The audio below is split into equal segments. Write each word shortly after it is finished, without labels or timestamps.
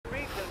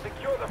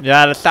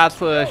Yeah, the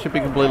stats should be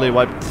completely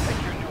wiped.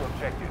 Take your new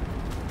objective.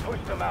 Push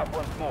them out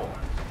once more.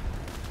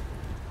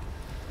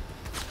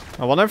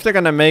 I wonder if they're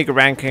gonna make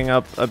ranking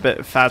up a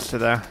bit faster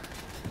there.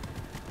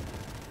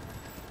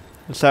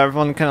 So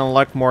everyone can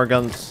unlock more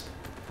guns.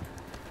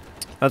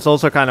 That's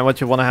also kind of what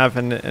you want to have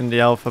in the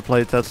alpha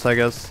playtest, I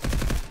guess.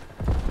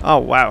 Oh,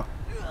 wow.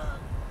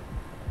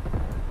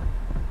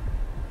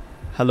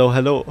 Hello,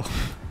 hello.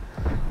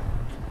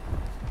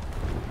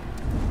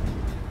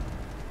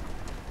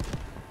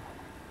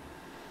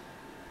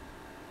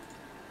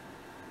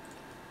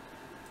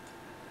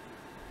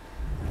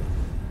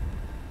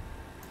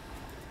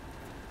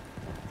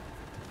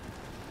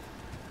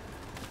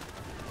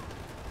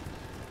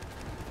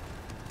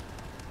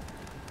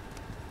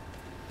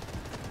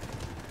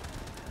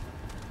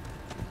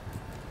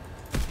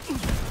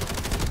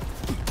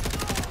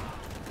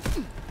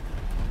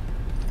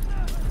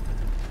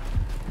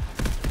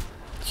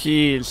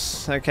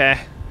 Jeez, okay.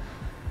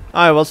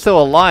 Oh, well,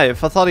 still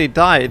alive. I thought he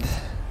died.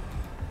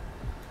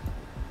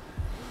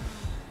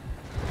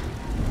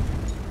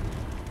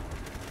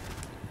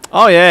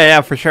 Oh,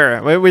 yeah, for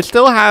sure. We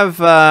still have,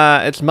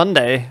 it's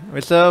Monday. We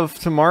still have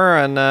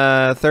tomorrow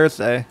and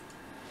Thursday.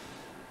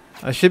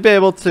 I should be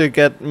able to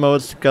get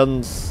most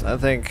guns, I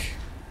think.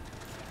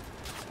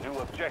 New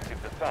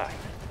objectives assigned.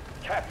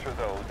 Capture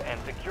those and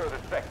secure the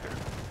sector.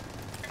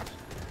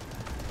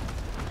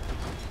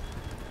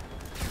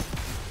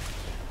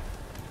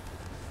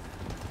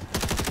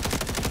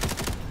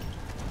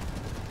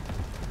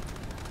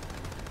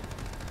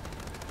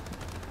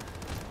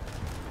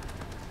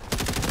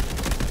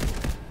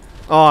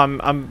 Oh,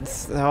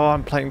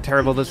 I'm playing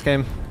terrible this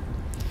game.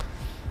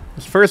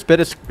 This first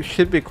bit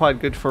should be quite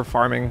good for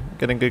farming,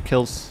 getting good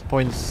kills,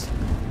 points.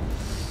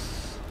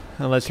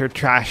 Unless you're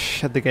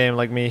trash at the game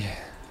like me.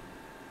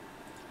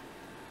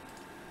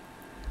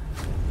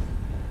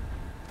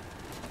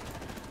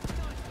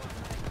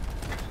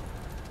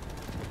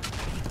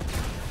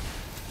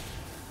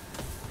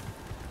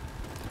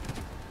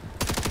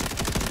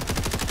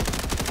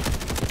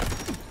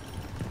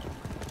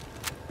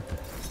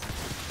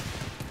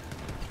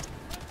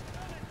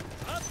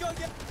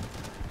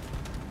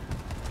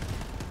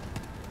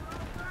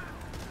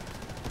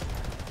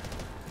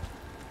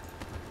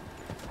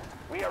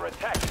 We are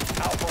attacking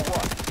Alpha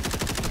 1.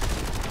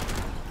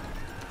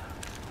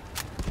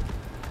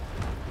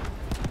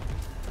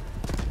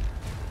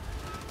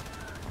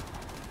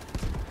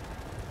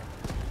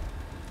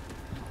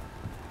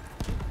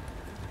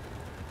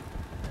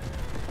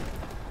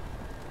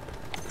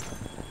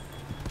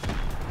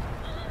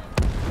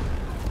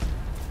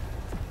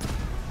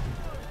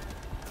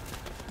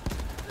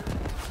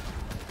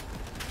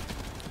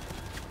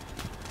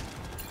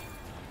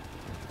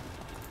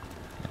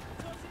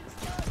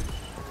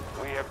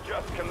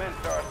 Just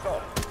commenced our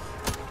assault.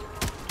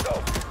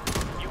 So,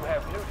 you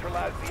have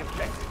neutralized the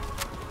objective.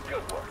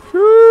 Good work.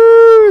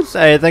 Woo!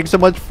 Hey, thanks so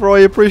much,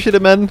 Froy. Appreciate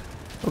it, man.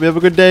 Hope you have a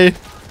good day.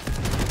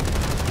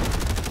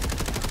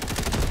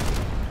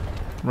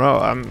 Bro,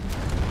 I'm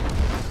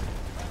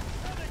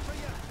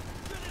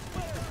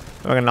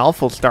having an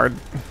awful start.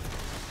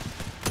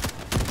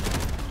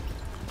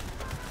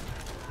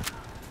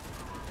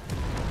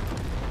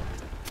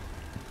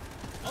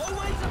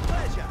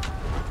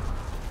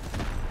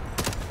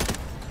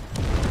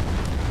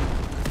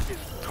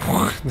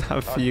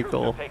 That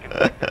vehicle.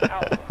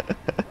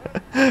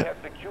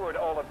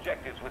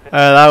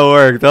 That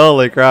worked.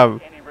 Holy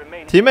crap.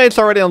 Teammate's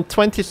already on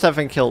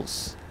 27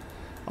 kills.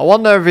 I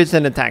wonder if he's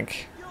in the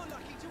tank.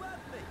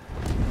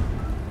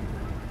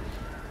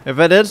 If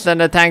it is, then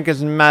the tank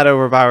is mad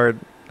overpowered.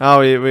 Oh,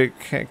 we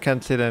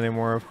can't see it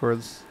anymore, of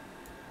course.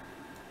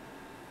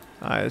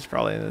 It's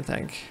probably in the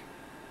tank.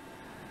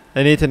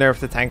 They need to nerf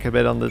the tank a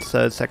bit on this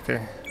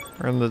sector.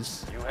 Or on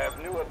this.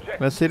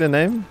 Let's see the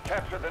name.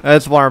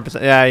 It's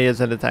 100%. Yeah, he is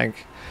in the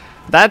tank.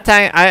 That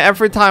tank,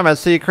 every time I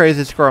see a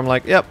crazy score, I'm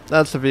like, yep,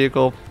 that's the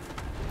vehicle.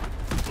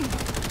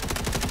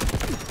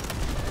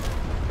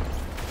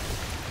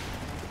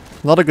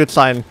 Not a good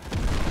sign.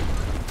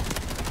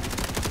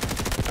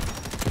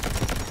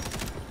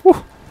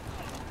 Whew.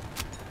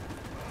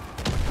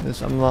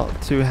 Yes, I'm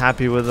not too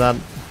happy with that.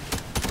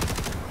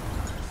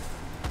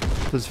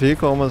 This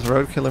vehicle almost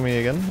road killing me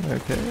again.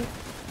 Okay.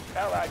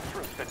 Allied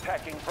troops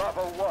attacking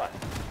Bravo 1.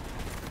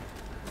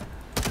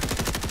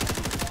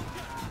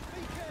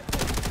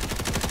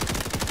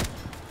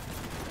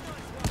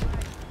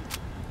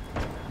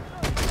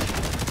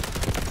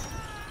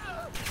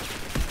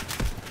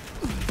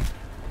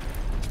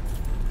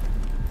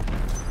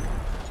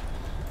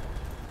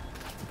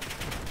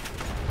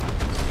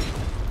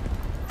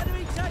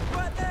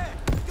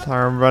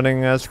 Sorry, I'm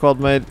running, squad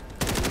mate.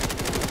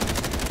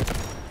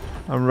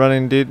 I'm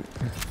running, dude.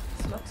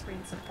 Smoke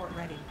screen support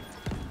ready.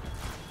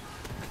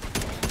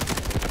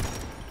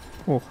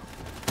 Oh.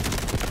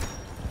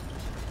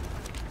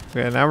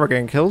 Okay, now we're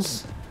getting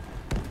kills.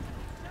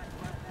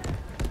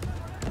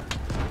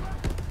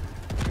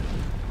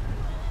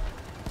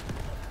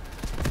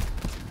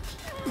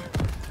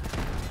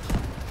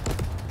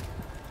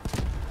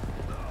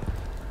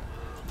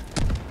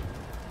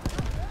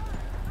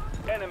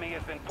 Enemy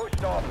has been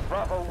pushed off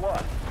Bravo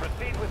 1.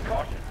 Proceed with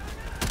caution.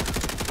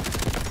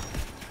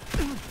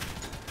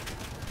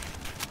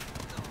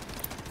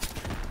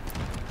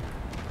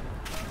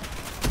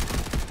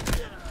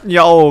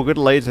 Yo, good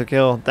laser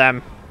kill.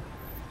 Damn.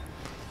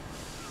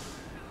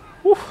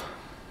 Whew. Is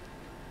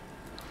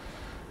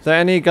there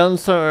any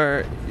guns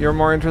or you're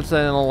more interested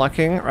in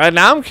unlocking? Right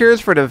now I'm curious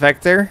for the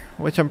Vector,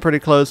 which I'm pretty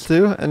close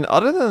to. And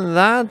other than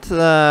that,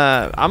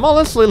 I'm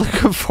honestly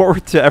looking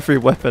forward to every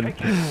weapon.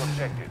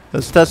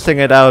 Just testing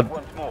it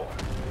out.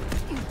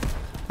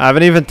 I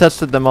haven't even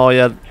tested them all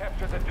yet.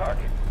 Capture the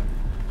target.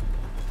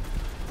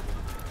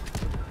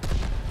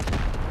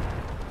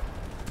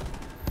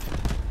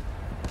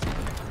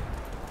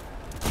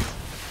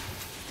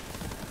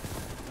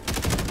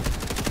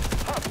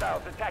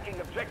 Hostiles attacking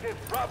objective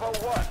Bravo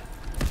 1.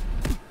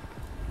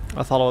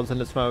 I thought I was in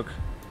the smoke.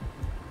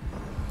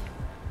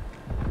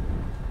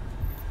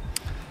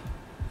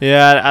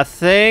 Yeah, I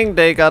think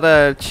they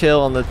gotta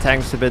chill on the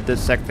tanks a bit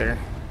this sector.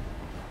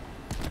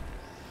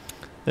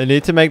 They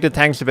need to make the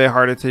tanks a bit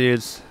harder to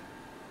use.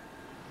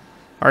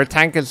 Our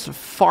tank is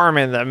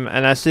farming them,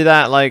 and I see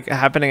that like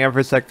happening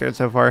every sector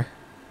so far.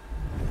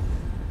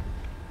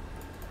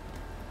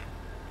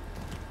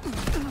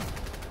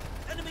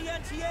 Enemy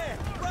anti-air,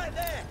 right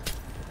there.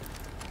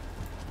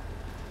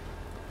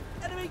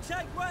 Enemy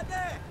tank right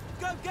there.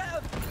 Go get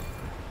him.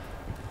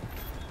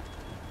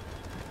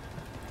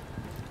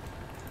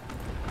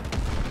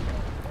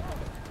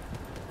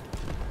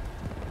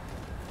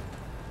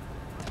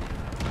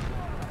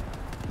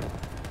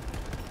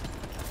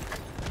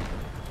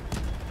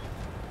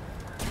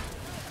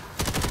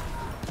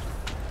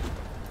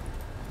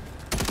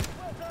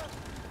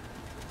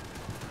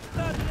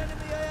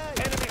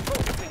 Enemy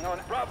focusing on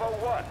Bravo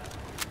 1.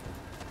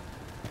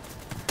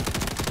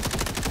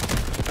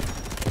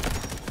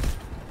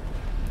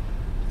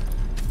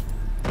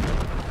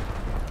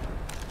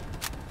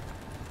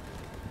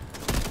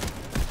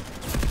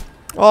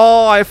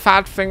 Oh, I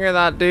fat finger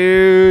that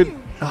dude.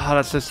 Oh,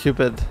 that's so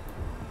stupid.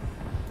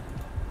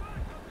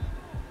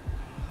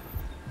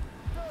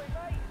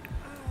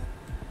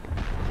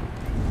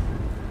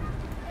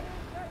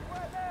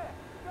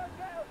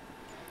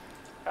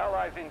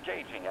 Allies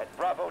engaging at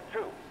Bravo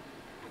 2.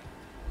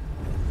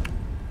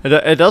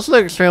 It does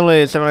look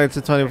extremely similar to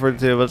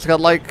 2042, but it's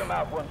got like, Come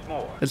out once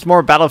more. it's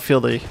more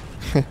battlefieldy.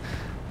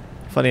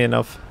 Funny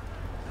enough,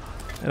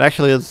 it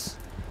actually is.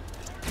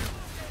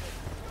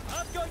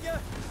 I've got you.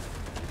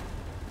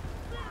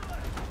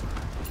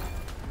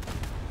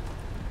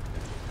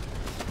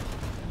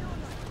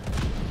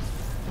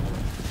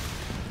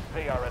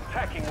 They are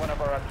attacking one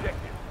of our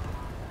objectives.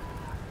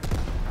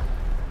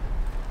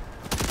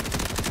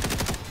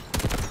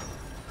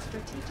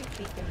 Strategic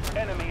beacon.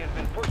 Enemy has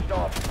been pushed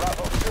off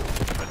Bravo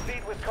 2.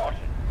 Proceed with caution.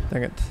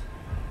 Dang it.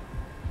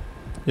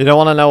 You don't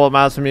want to know what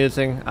mouse I'm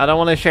using. I don't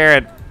want to share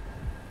it.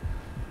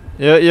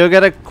 You'll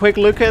get a quick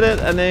look at it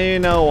and then you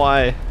know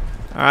why.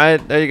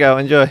 Alright, there you go.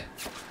 Enjoy.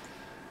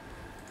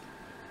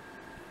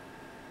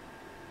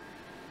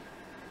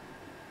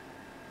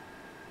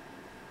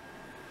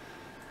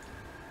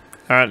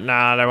 Alright,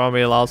 nah, there won't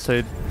be a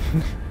lawsuit.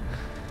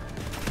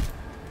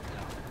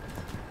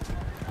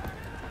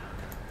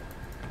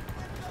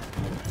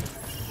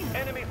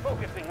 Enemy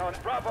focusing on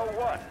Bravo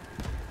 1.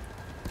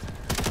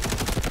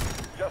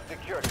 Just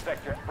secured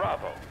sector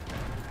Bravo.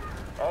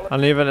 All I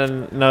don't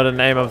even know the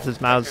name of this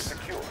sector mouse.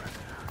 secure.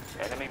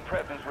 Enemy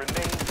presence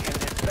remains in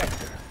this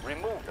sector.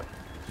 Remove them.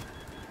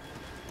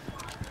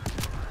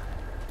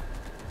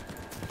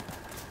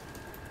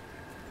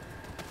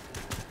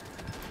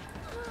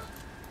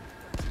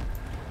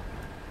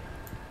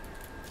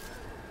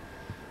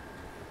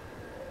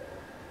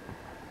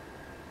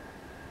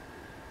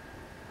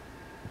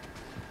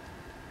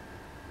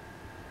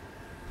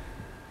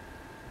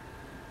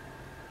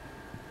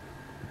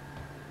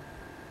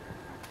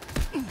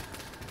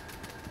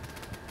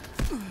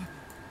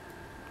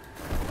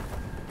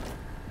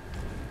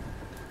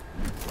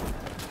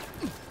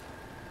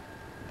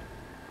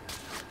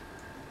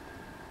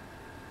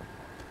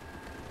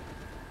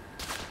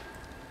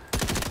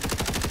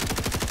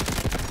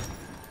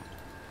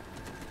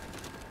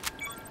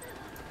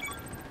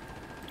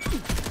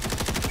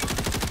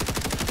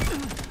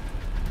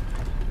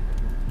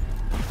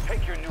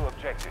 Take your new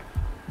objective.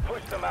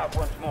 Push them out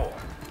once more.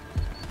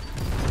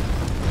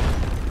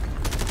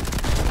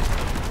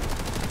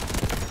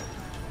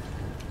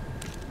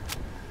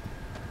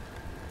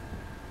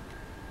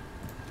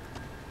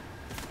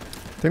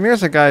 I think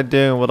there's a guy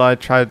doing what I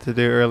tried to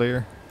do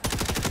earlier.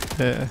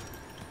 Yeah.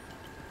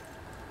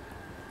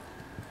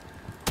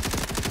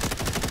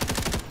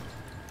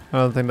 I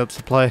don't think that's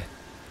the play.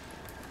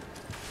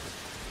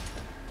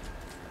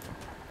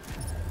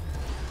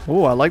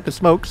 Oh, I like the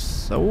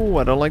smokes. Oh,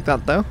 I don't like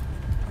that though.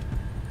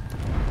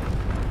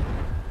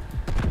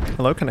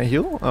 Hello, can I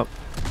heal? Oh.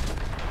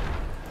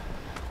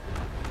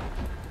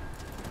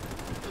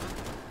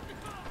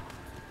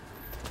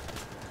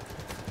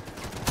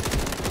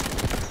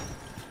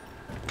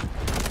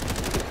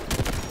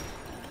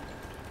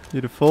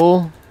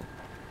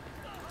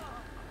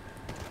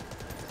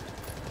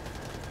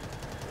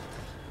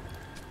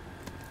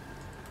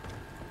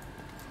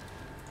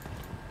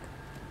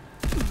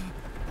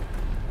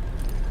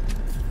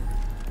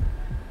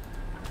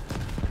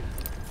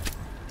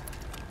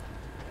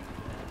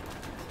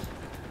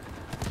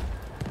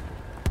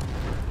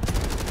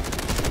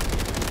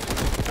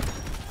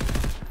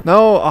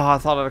 No, oh, I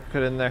thought I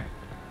could in there.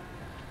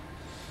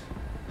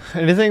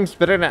 Anything's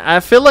better than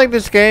I feel like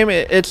this game.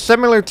 It's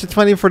similar to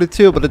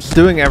 2042, but it's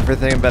doing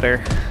everything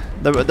better.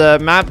 The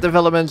map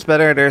development's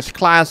better. There's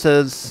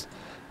classes.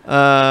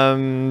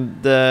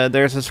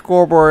 There's a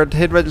scoreboard.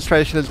 Hit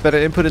registration is better.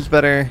 Input is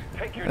better.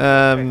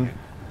 I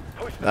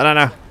don't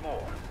know.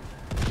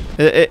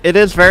 It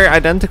is very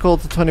identical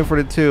to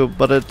 2042,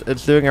 but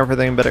it's doing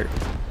everything better.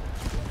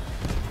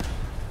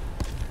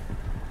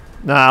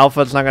 Nah,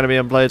 Alpha's not gonna be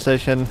on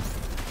PlayStation.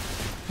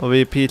 Will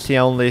be PC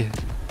only.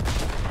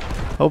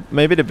 Oh,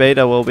 maybe the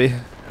beta will be.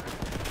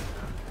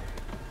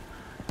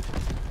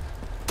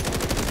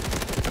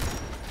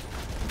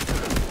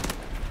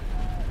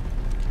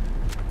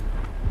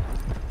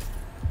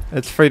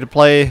 It's free to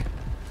play.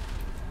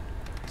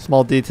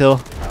 Small detail.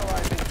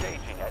 Allies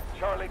engaging at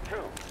Charlie 2.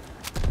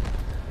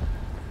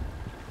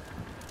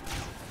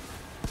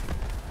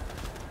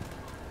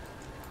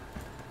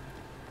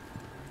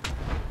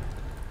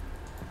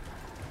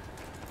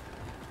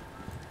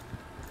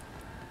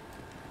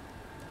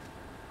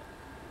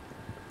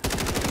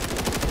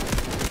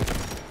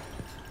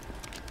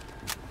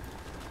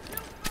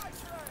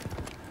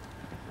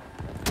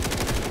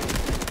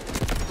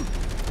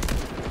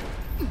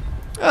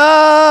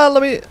 Ah,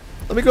 let me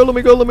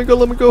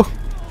go.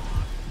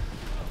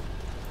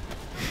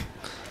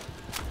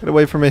 Get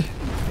away from me.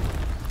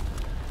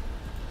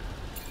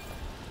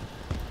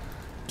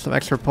 Some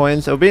extra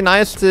points. It would be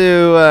nice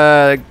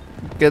to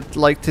get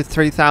like to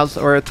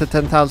 3,000 or to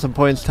 10,000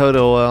 points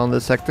total on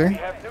this sector. We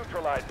have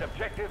neutralized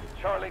objective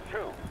Charlie 2.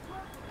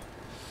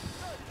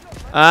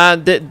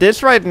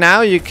 This right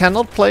now you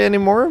cannot play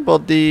anymore,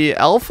 but the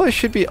alpha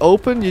should be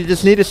open. You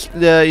just need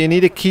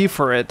a key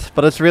for it,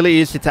 but it's really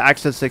easy to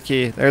access the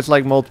key. There's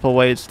like multiple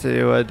ways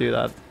to do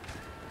that.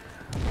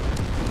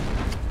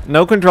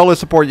 No controller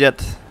support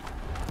yet.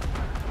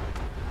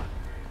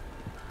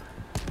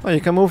 Oh, you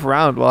can move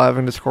around while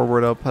having the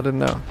scoreboard up. I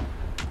didn't know.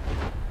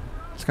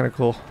 It's kind of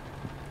cool.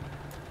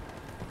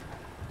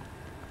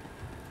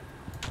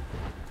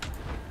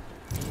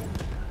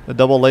 The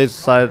double laser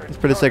sight is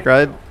pretty sick,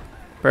 right?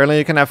 Apparently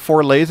you can have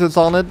 4 lasers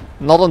on it.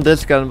 Not on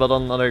this gun, but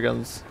on other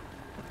guns.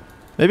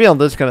 Maybe on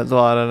this gun as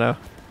well, I don't know.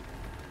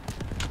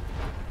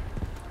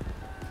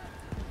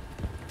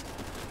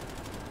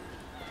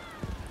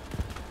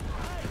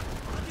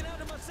 Looking out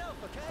of myself,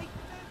 okay?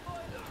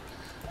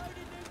 Loaded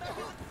new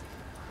magazine.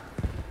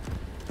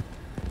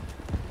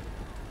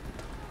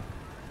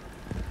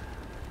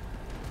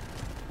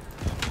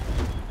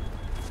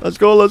 Let's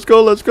go, let's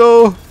go, let's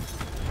go!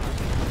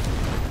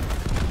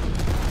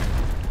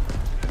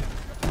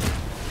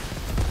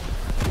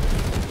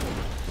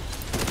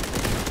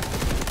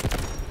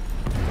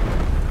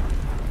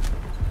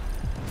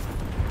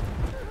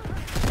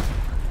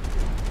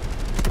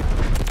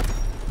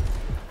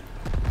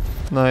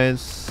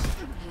 Nice.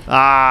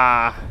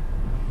 Ah.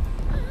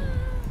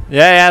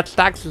 Yeah, it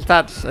stacks the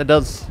stats. It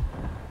does.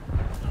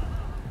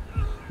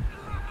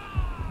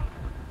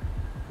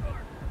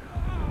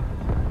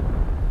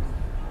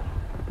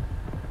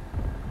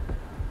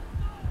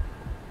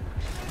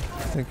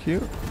 Thank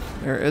you.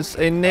 There is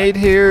a nade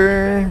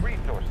here.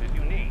 Resources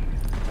you need.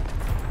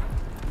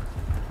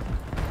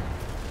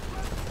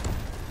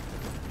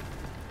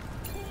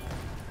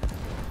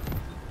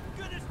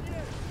 Goodness me.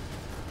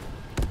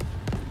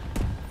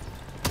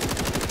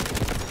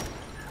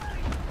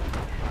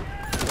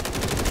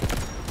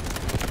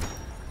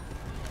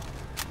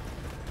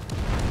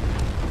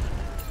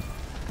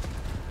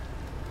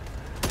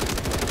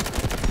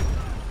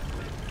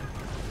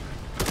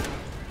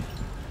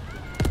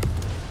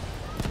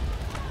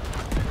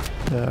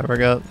 Yeah,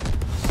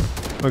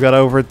 we got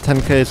over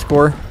 10k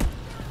score.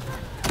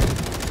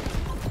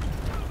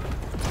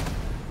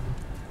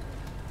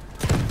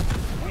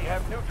 We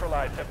have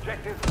neutralized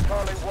objective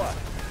Charlie 1.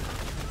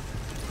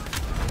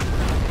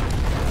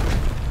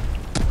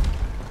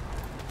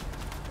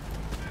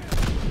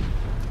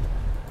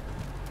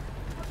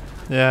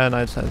 Yeah,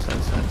 nice.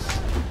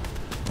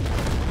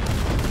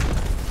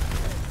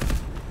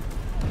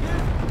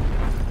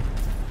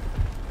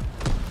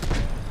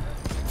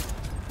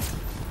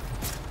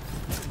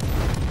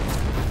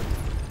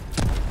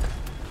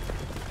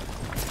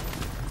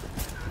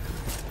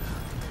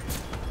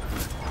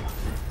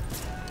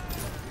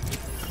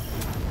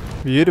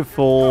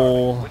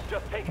 Beautiful.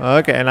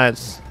 Okay,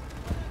 nice.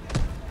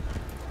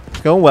 It's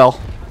going well.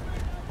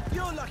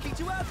 You're lucky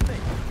to have me.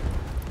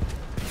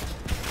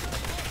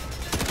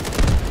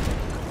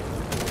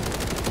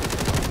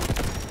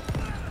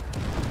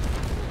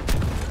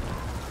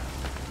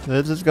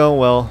 This is going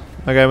well.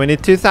 Okay, we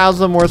need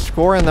 2,000 more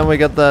score and then we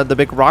get the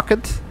big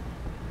rocket.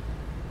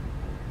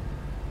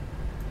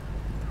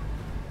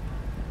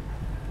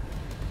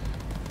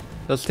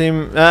 Does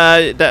team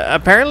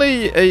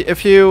apparently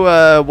if you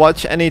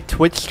watch any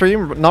Twitch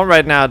stream, not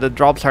right now, the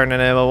drops aren't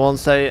enabled.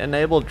 Once they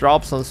enable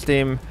drops on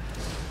Steam,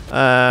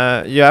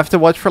 you have to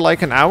watch for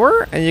like an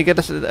hour and you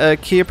get a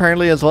key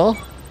apparently as well.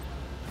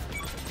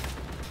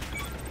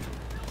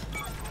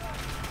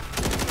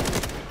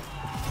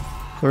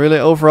 So really,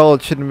 overall,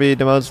 it shouldn't be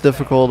the most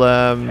difficult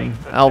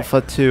alpha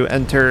to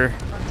enter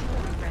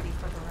Artillery ready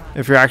for barrage.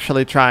 if you're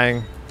actually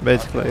trying,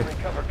 basically.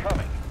 Artillery cover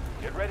coming.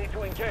 Get ready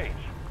to engage.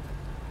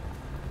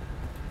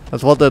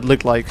 That's what that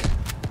looked like.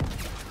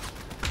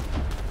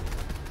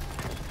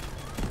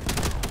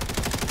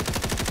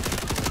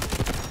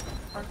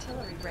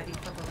 Artillery ready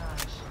for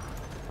barrage.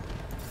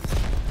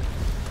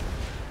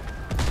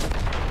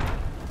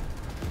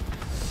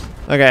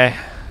 Okay,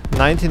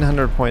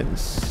 1900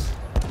 points.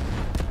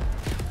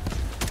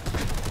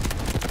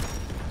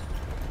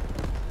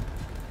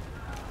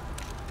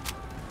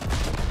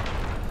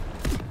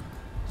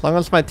 As long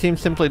as my team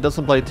simply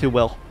doesn't play too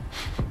well.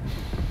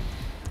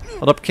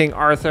 What up, King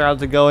Arthur?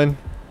 How's it going?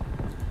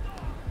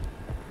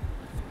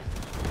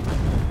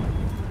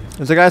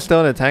 Is the guy still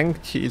in a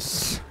tank?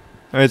 Jeez.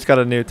 Oh, he's got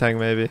a new tank,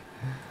 maybe.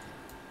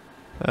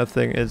 That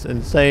thing is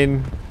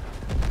insane.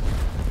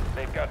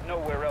 They've got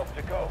nowhere else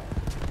to go.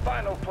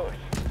 Final push.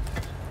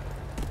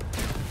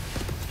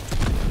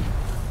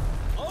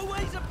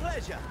 Always a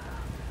pleasure.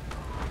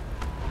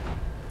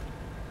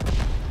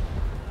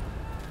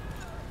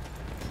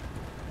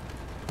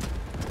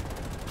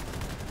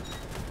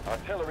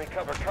 Artillery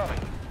cover coming.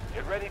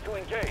 Get ready to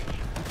engage.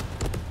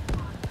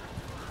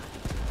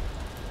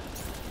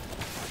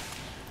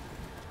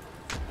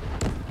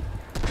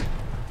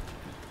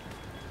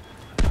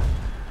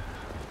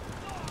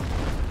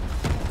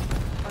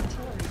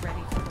 Artillery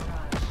ready for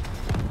barrage.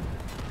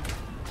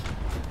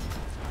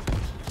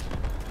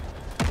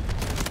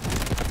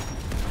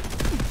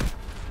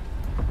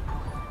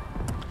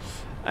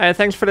 Hey,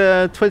 thanks for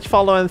the Twitch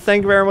follow, and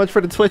thank you very much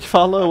for the Twitch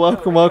follow.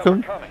 Welcome,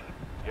 welcome. Coming.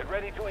 Get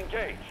ready to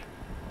engage.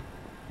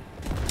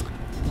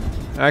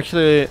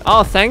 Actually,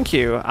 oh, thank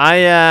you.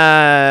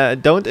 I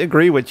don't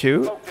agree with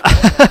you.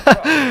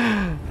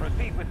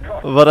 Proceed with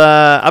caution. But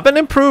I've been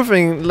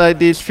improving like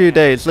these few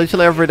days.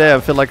 Literally every day I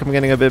feel like I'm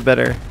getting a bit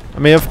better. I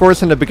mean, of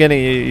course in the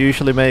beginning you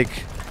usually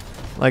make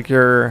like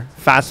your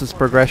fastest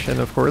progression,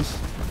 of course.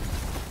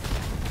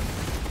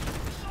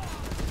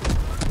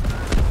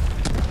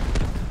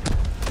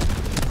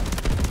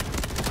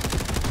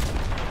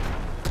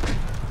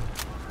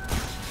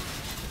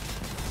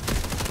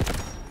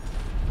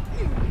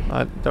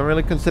 I don't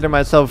really consider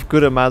myself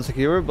good at mouse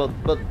keyboard, but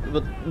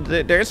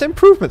there's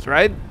improvements,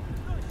 right?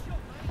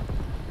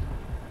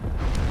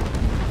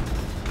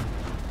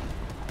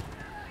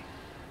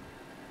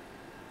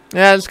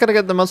 Yeah, just gotta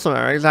get the muscle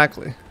memory,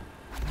 exactly.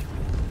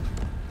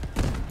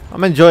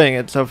 I'm enjoying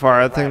it so far.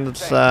 I think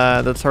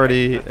that's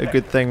already a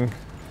good thing.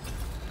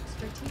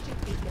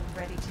 Strategic beacon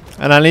ready to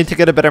deploy. And I need to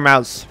get a better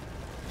mouse.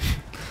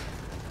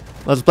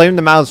 Let's blame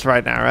the mouse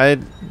right now, right?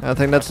 I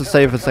think that's the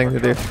safest thing to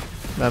do.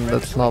 Then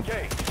that's not.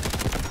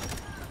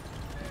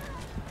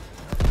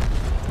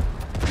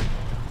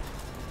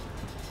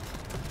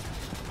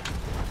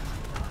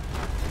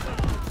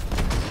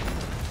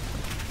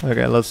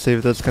 Okay, let's see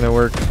if that's gonna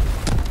work.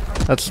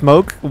 That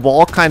smoke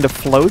wall kind of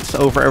floats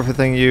over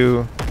everything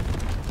you...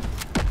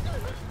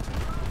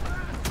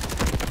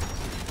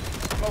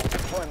 Smoke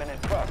deployment in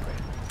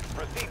progress.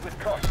 Proceed with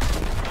caution.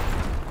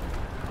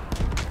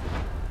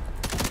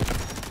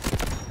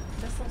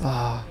 Missiles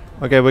Ah,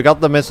 okay, we got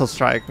the missile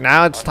strike.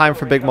 Now it's time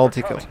for big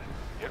multi-kill.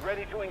 Get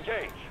ready to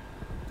engage.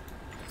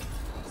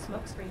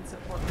 smoke screen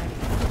support ready.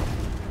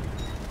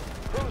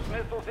 Cruise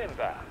missiles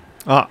inbound.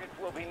 Ah, Targets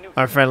will be neutral.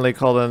 our friendly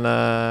called in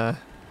a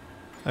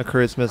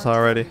cruise missile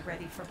already. Artillery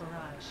ready for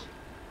barrage.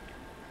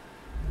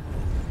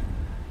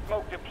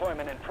 Smoke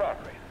deployment in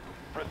progress.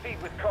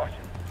 Proceed with caution.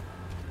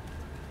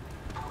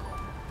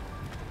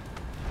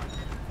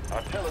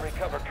 Artillery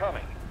cover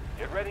coming.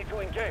 Get ready to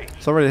engage.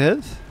 It's already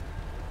hit?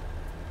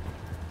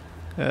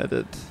 Yeah, it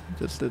did.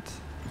 Just did.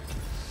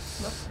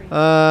 Smoke screen.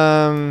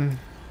 Um,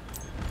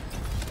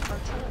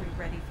 Artillery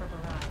ready for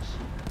barrage.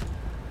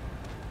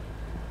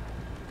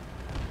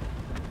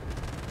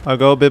 I'll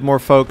go a bit more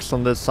focused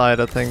on this side,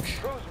 I think.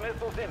 Cruise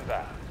missiles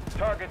inbound.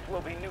 Targets will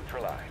be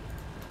neutralized.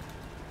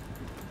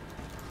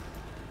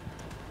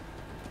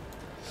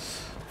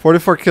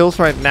 44 kills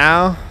right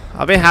now.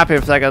 I'll be happy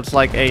if that gets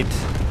like 8.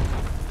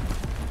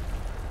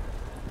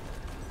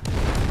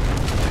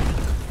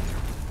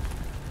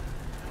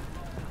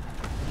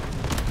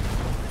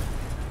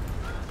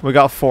 We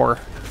got 4.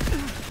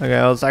 Okay,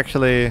 I was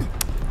actually...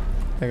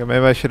 Okay,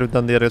 maybe I should have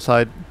done the other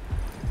side.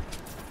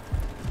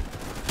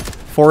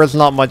 4 is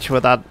not much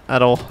with that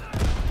at all.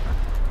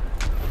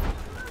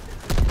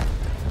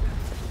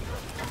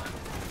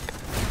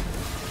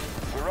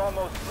 We're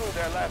almost through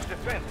their last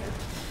defenses.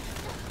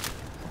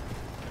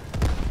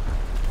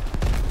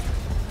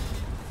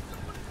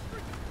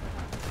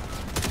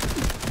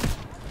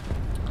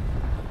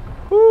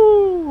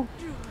 Woo.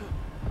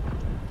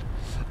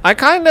 I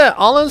kinda,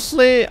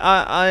 honestly,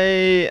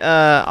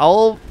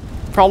 I'll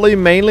probably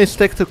mainly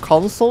stick to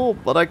console,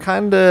 but I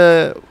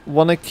kinda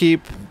wanna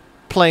keep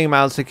playing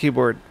mouse and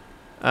keyboard,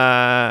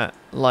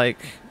 like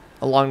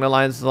along the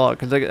lines as well,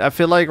 because I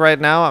feel like right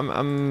now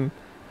I'm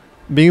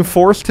being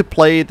forced to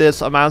play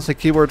this on mouse and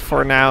keyboard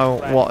for now.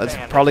 Well, it's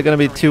probably gonna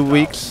be 2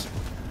 weeks,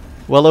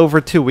 well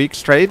over 2 weeks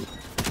straight.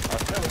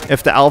 Artillery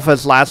if the alpha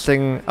is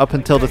lasting up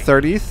until the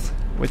 30th,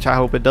 which I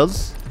hope it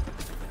does.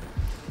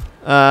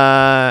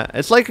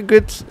 It's like a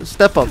good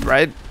step up,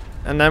 right?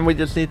 And then we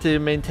just need to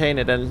maintain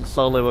it, and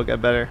slowly we'll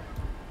get better.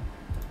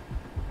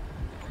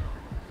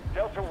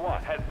 Delta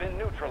 1 has been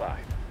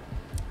neutralized.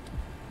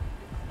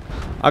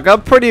 I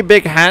got pretty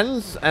big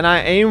hands, and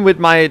I aim with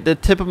the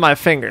tip of my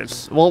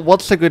fingers. Well,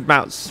 what's a good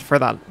mouse for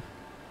that?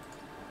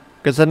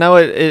 Because I know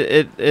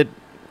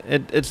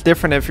it's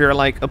different if you're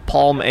like a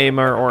palm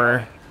aimer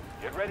or.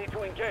 Get ready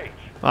to engage.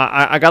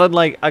 I got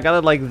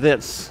it like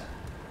this.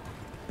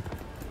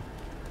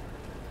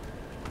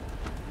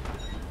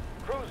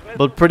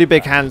 But pretty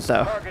big hands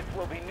though. Targets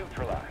will be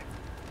neutralized.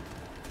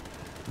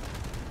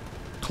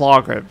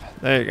 Claw grip.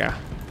 There you go.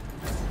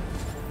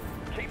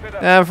 Keep it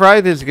up. Yeah,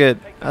 variety is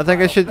good. I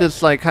think I should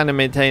just like kind of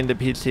maintain the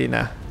PC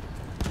now.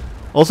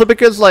 Also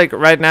because like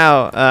right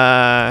now,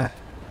 I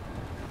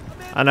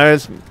know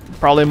there's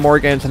probably more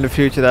games in the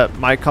future that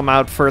might come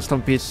out first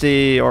on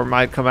PC or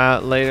might come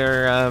out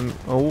later.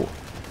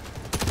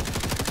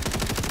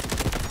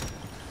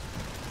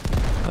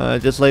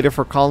 Just later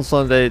for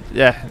console. And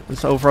yeah,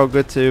 it's overall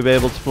good to be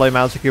able to play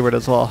mouse and keyboard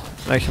as well.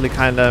 Actually,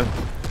 kind of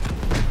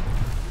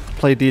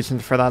play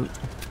decent for that.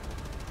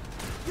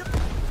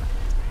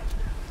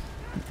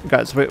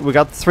 Guys, we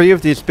got 3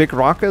 of these big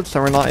rockets,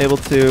 and we're not able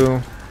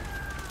to.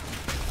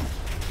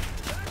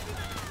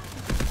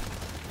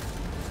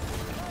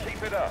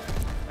 Keep it up,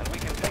 and we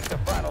can take the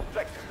final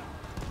sector.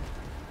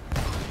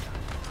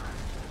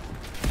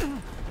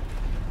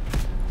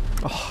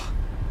 Oh.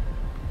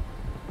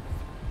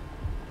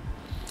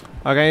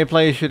 Okay, you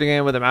play a shooting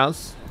game with a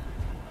mouse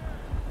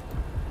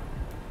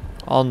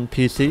on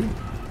PC.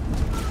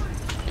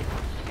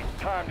 It's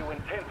time to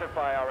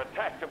intensify our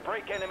attack to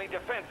break enemy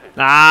defenses.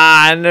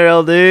 Ah,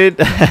 Unreal, dude.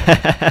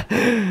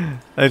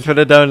 Thanks for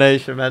the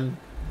donation, man.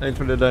 Thanks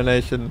for the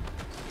donation.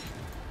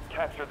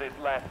 Capture this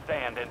last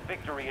stand, and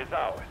victory is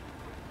ours.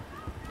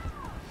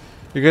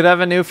 You could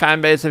have a new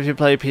fan base if you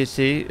play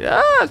PC.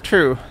 Ah,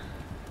 true.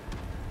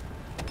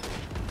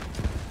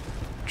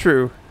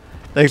 True.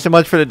 Thanks so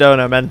much for the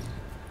dono, man.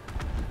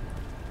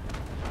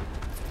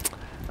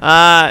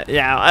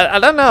 Yeah, I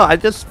don't know. I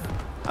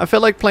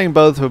feel like playing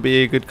both would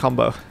be a good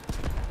combo.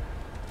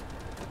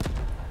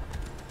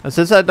 And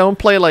since I don't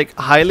play like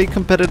highly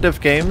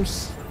competitive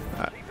games,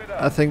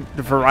 I think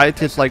the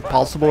variety is like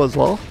possible as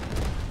well.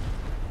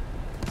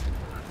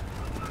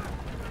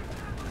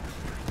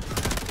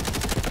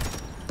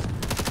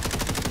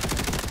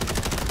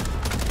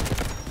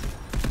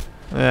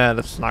 Yeah,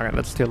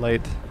 that's too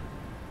late.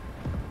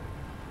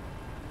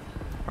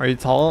 Are you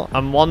tall?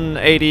 I'm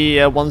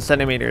 181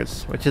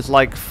 centimeters, which is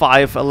like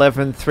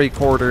 5'11"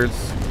 3/4.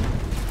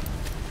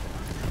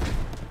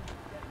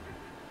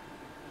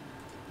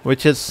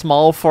 Which is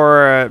small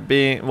for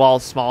being, well,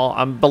 small.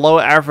 I'm below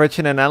average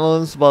in the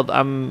Netherlands, but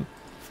I'm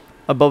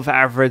above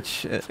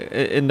average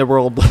in the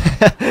world.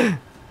 It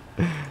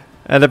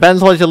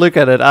depends what you look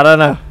at it. I don't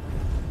know.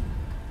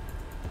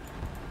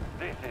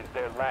 This is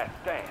their last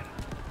stand.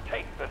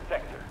 Take the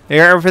sector.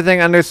 Here,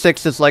 everything under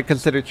 6 is like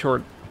considered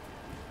short.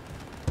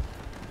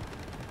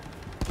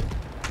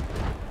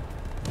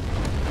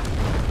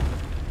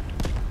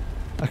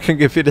 I can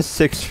give you the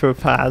 6 for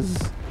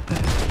pass.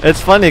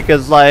 It's funny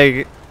because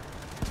like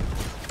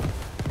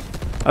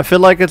I feel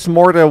like it's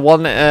more than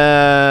 1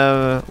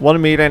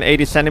 meter and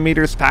 80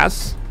 centimeters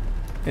pass.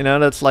 You know,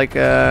 that's like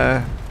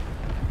a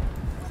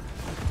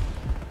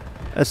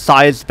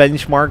size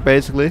benchmark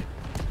basically.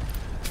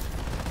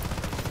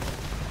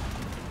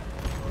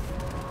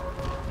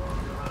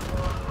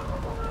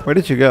 Where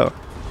did you go?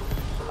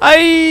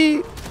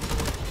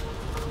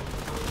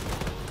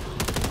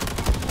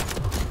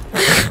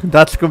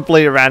 That's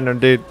completely random,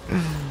 dude.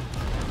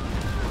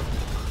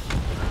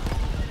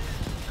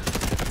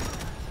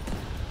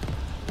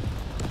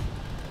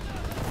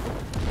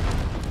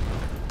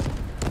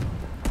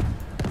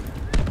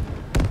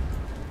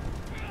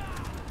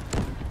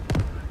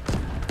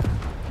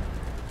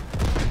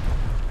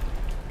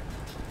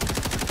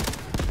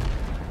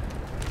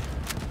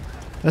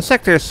 This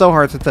sector is so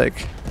hard to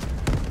take.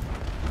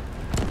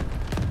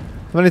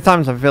 Many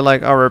times I feel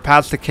like, oh, we're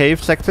past the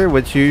cave sector,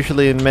 which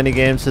usually in many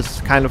games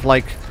is kind of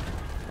like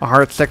a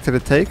hard sector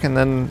to take, and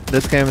then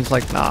this game is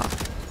like, nah,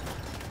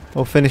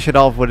 we'll finish it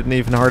off with an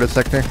even harder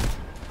sector.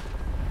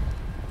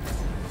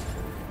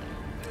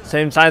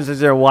 Same size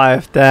as your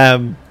wife,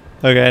 damn.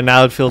 Okay,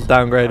 now it feels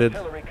downgraded.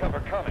 Artillery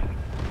cover coming.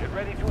 Get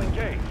ready to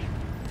engage.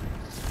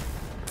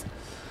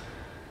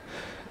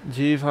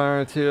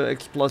 G5R2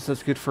 X Plus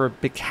is good for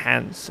big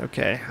hands.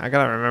 Okay, I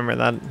gotta remember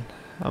that.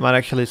 I might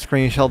actually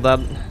screenshot that.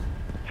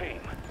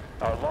 Team,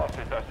 our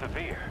losses are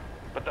severe,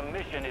 but the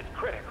mission is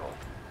critical.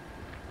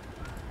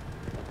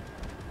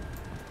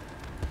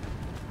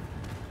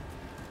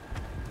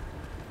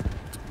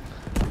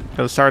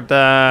 Gotta start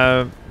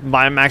the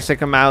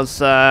Biomaxica Mouse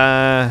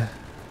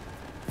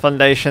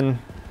Foundation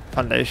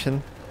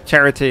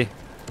charity.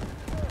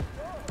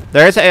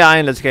 There is AI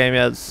in this game,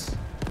 yes.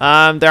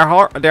 They're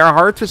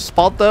hard to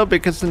spot though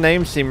because the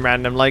names seem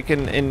random. Like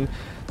in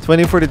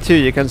 2042,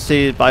 you can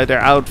see by their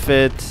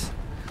outfit,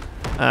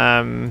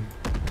 and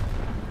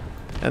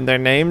their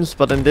names,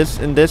 but in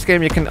this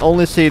game you can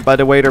only see it by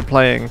the way they're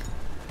playing.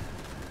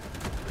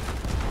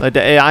 Like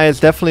the AI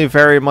is definitely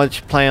very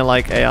much playing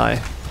like AI.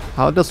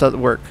 How does that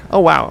work? Oh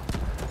wow,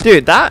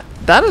 dude, that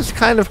is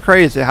kind of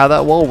crazy how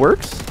that wall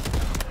works.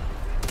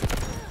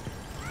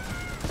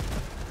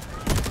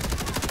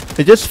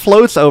 It just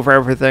floats over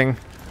everything.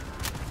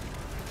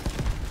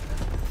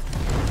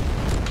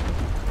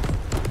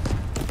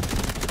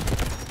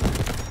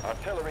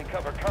 Artillery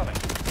cover coming.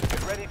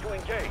 Get ready to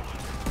engage.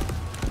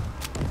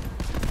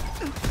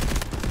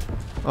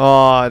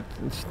 Oh,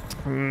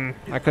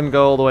 I couldn't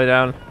go all the way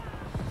down.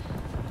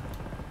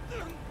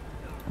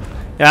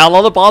 Yeah, a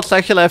lot of bots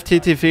actually have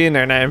TTV in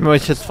their name,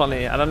 which is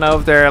funny. I don't know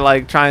if they're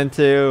like trying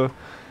to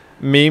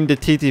meme the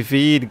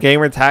TTV, the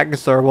gamer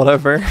tags, or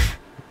whatever.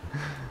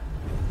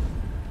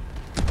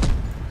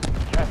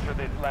 Capture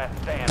this last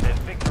stand and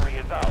victory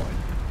is ours.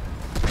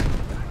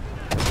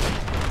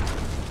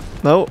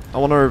 No, I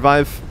want to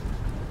revive.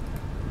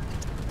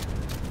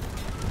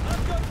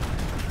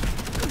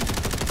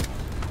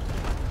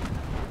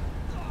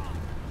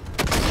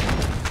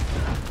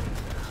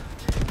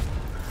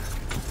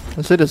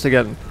 Let's do this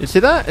again. You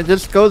see that? It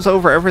just goes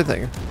over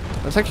everything.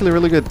 That's actually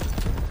really good.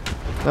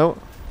 No,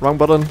 wrong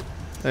button.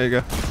 There you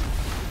go.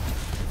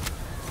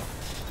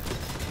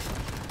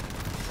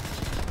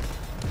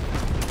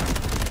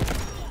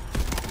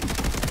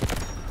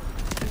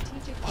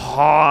 Oh,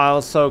 I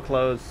was so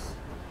close.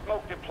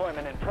 Smoke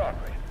deployment in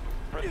progress.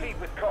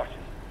 Proceed with caution.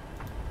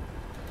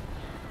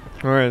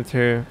 Right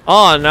here.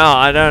 Oh no,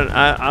 I don't.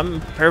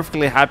 I'm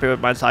perfectly happy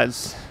with my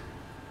size.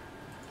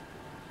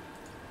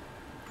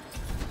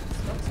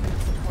 Smoke screen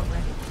support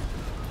ready.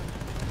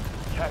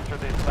 Capture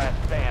this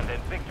last stand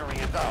and victory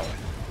is ours.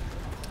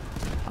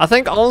 I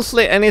think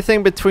honestly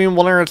anything between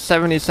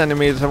 170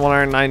 centimeters and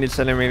 190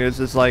 centimeters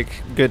is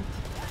like good.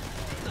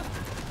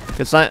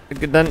 Cause then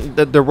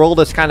the world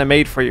is kind of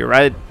made for you,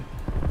 right?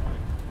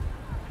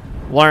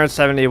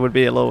 170 would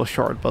be a little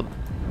short, but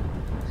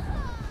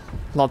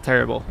not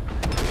terrible.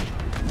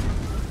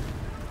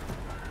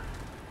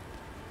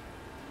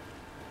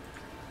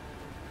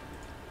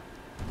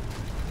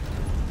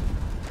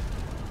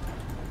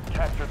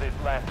 Capture this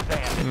last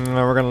stand.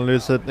 No, we're gonna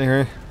lose it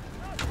here.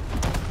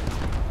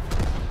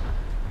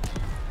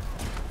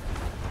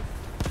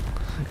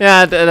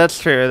 Yeah, that's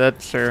true.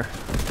 That's true.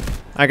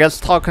 I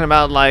guess talking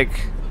about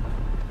like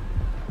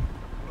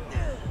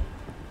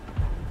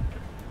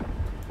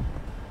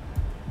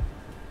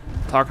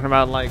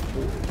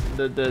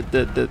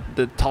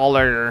the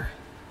taller,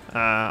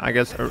 I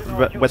guess,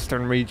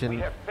 western We region.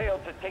 have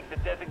failed to take the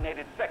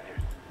designated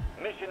sectors.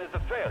 Mission is a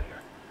failure.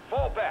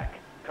 Fall back.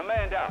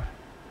 Command out.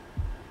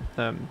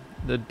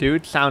 The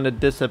dude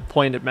sounded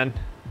disappointed, man.